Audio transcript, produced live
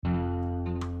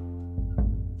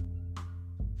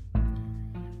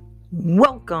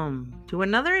Welcome to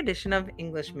another edition of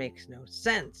English Makes No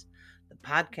Sense, the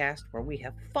podcast where we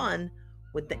have fun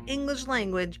with the English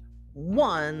language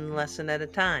one lesson at a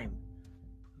time.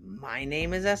 My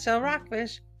name is S.L.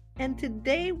 Rockfish, and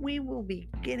today we will be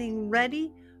getting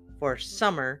ready for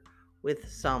summer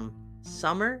with some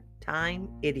summertime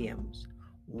idioms.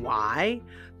 Why?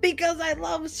 Because I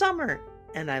love summer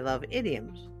and I love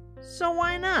idioms. So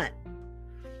why not?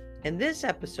 In this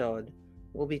episode,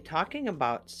 we'll be talking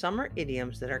about summer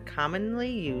idioms that are commonly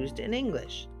used in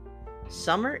English.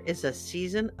 Summer is a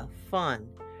season of fun,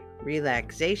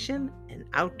 relaxation, and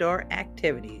outdoor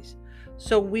activities.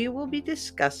 So we will be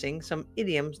discussing some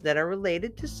idioms that are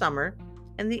related to summer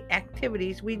and the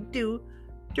activities we do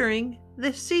during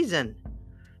this season.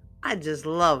 I just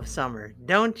love summer,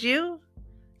 don't you?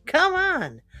 Come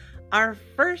on! Our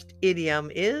first idiom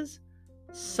is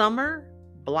summer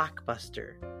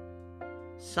blockbuster.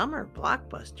 Summer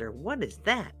blockbuster, what is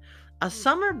that? A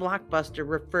summer blockbuster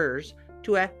refers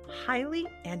to a highly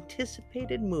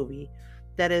anticipated movie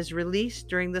that is released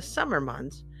during the summer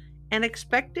months and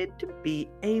expected to be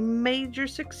a major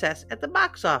success at the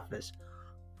box office.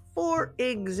 For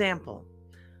example,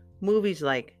 movies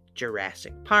like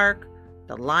Jurassic Park,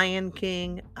 The Lion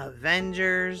King,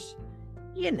 Avengers,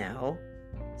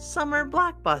 summer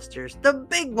blockbusters, the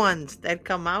big ones that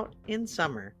come out in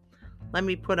summer. Let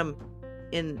me put them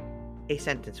in a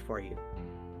sentence for you.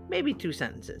 Maybe two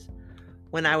sentences.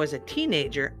 When I was a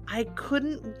teenager, I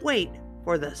couldn't wait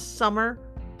for the summer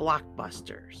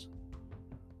blockbusters.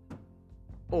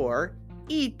 Or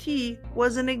E.T.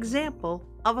 was an example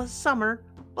of a summer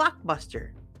blockbuster.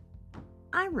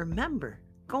 I remember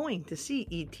going to see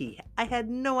E.T. I had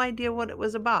no idea what it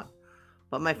was about,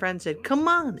 but my friend said, "Come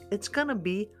on, it's gonna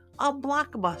be a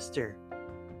blockbuster."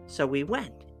 So we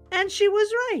went, and she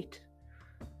was right.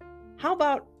 How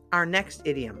about our next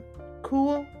idiom,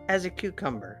 cool as a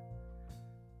cucumber?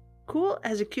 Cool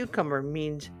as a cucumber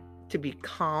means to be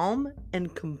calm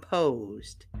and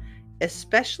composed,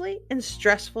 especially in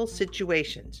stressful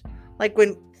situations, like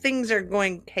when things are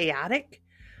going chaotic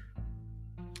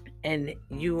and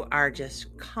you are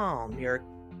just calm. You're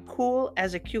cool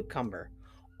as a cucumber.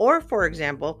 Or, for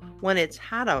example, when it's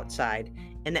hot outside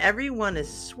and everyone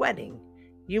is sweating,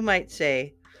 you might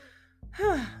say,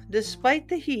 despite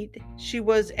the heat, she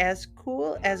was as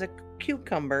cool as a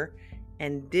cucumber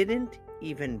and didn't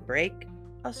even break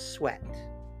a sweat.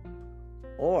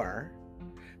 Or,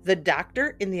 the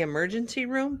doctor in the emergency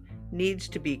room needs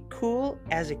to be cool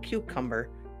as a cucumber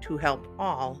to help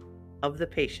all of the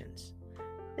patients.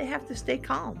 They have to stay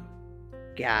calm.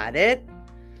 Got it?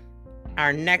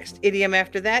 Our next idiom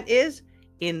after that is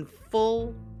in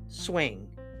full swing.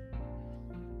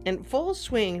 In full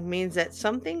swing means that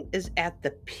something is at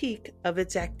the peak of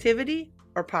its activity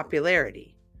or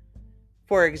popularity.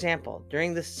 For example,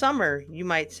 during the summer, you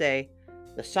might say,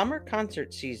 "The summer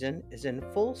concert season is in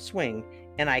full swing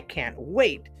and I can't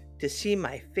wait to see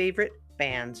my favorite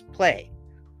bands play."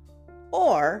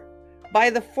 Or,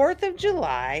 by the 4th of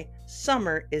July,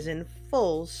 summer is in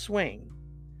full swing.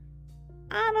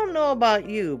 I don't know about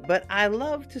you, but I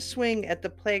love to swing at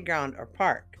the playground or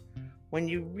park. When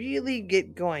you really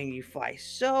get going, you fly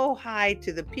so high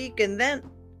to the peak and then,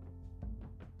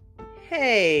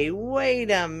 hey,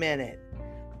 wait a minute.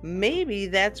 Maybe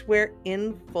that's where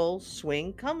in full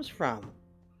swing comes from.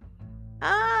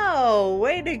 Oh,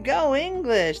 way to go,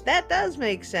 English. That does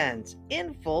make sense.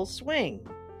 In full swing.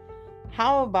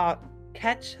 How about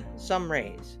catch some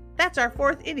rays? That's our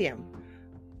fourth idiom.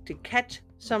 To catch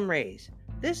some rays.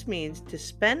 This means to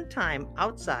spend time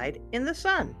outside in the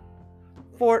sun.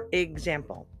 For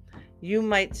example, you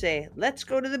might say, "Let's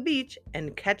go to the beach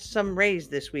and catch some rays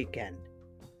this weekend."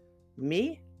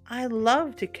 Me, I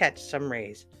love to catch some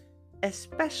rays,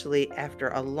 especially after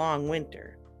a long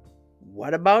winter.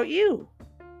 What about you?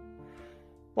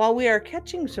 While we are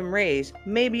catching some rays,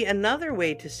 maybe another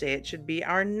way to say it should be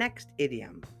our next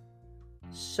idiom.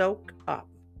 Soak up.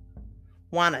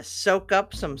 Want to soak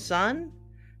up some sun?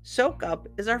 Soak up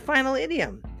is our final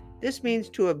idiom. This means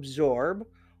to absorb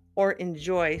or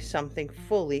enjoy something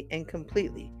fully and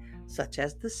completely, such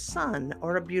as the sun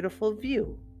or a beautiful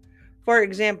view. For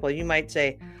example, you might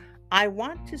say, "I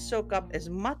want to soak up as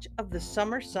much of the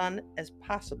summer sun as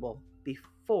possible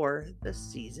before the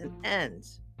season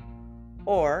ends."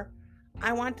 Or,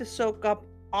 I want to soak up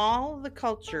the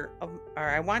culture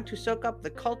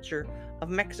of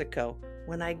Mexico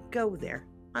when I go there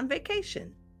on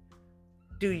vacation.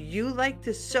 Do you like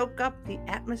to soak up the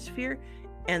atmosphere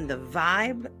and the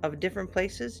vibe of different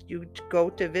places you go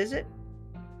to visit?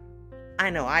 I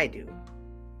know I do.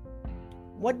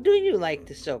 What do you like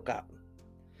to soak up?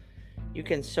 You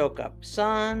can soak up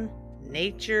sun,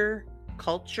 nature,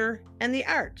 culture, and the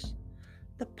arts.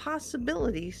 The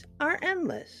possibilities are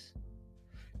endless.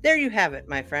 There you have it,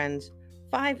 my friends.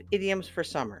 5 idioms for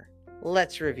summer.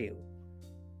 Let's review.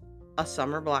 A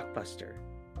summer blockbuster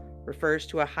refers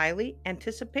to a highly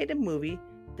anticipated movie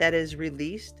that is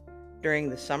released during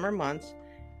the summer months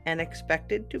and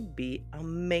expected to be a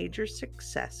major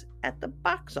success at the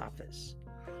box office.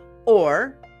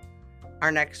 Or,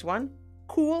 our next one,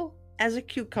 cool as a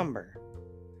cucumber,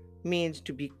 means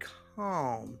to be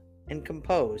calm and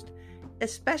composed,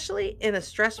 especially in a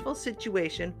stressful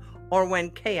situation or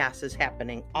when chaos is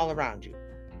happening all around you.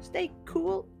 Stay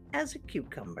cool as a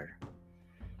cucumber.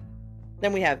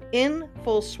 Then we have in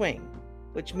full swing,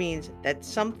 which means that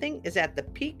something is at the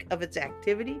peak of its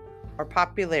activity or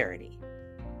popularity.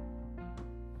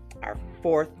 Our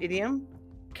 4th idiom,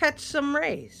 catch some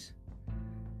rays.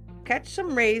 Catch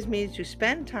some rays means to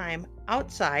spend time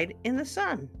outside in the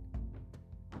sun.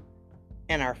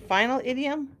 And our final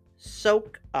idiom,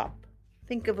 soak up.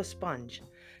 Think of a sponge.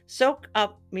 Soak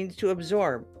up means to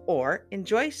absorb or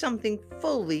enjoy something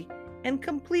fully and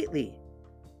completely,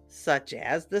 such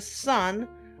as the sun,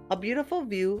 a beautiful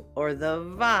view, or the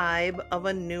vibe of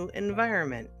a new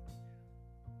environment.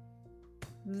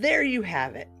 There you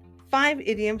have it. 5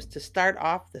 idioms to start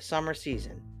off the summer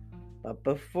season. But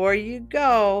before you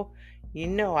go, you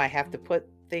know I have to put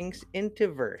things into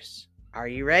verse. Are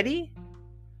you ready?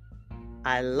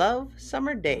 I love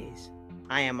summer days.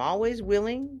 I am always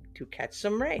willing to catch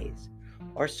some rays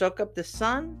or soak up the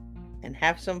sun and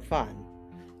have some fun.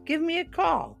 Give me a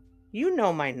call. You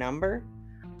know my number.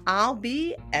 I'll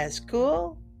be as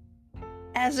cool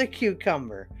as a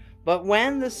cucumber. But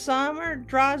when the summer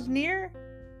draws near,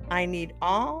 I need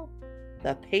all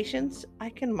the patience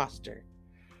I can muster,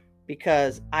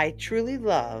 because I truly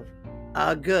love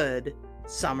a good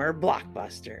summer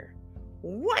blockbuster.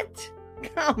 What?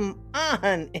 Come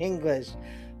on, English.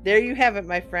 There you have it,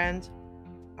 my friends,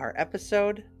 our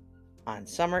episode on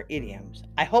summer idioms.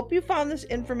 I hope you found this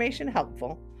information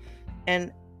helpful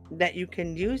and that you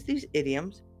can use these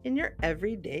idioms in your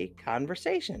everyday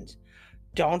conversations.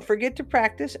 Don't forget to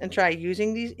practice and try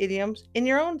using these idioms in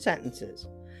your own sentences.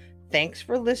 Thanks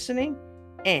for listening,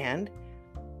 and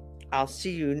I'll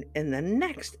see you in the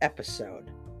next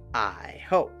episode, I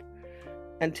hope.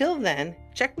 Until then,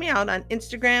 check me out on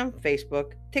Instagram,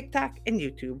 Facebook, TikTok, and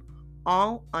YouTube,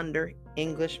 all under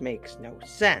English Makes No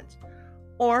Sense.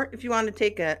 Or if you want to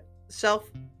take a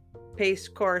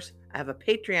self-paced course, I have a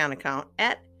Patreon account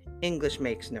at English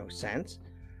Makes No Sense.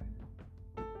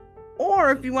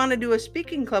 Or if you want to do a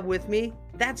speaking club with me,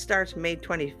 that starts May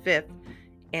 25th,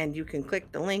 and you can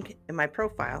click the link in my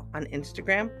profile on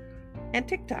Instagram and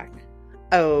TikTok.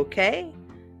 Okay?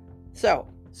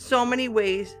 So many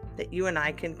ways that you and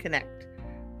I can connect.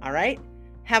 All right?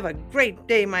 Have a great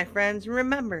day, my friends.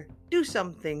 Remember, do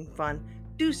something fun,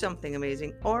 do something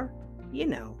amazing, or,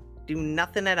 do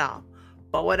nothing at all.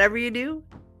 But whatever you do,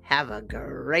 have a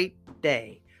great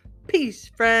day. Peace,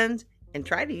 friends, and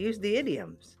try to use the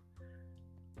idioms.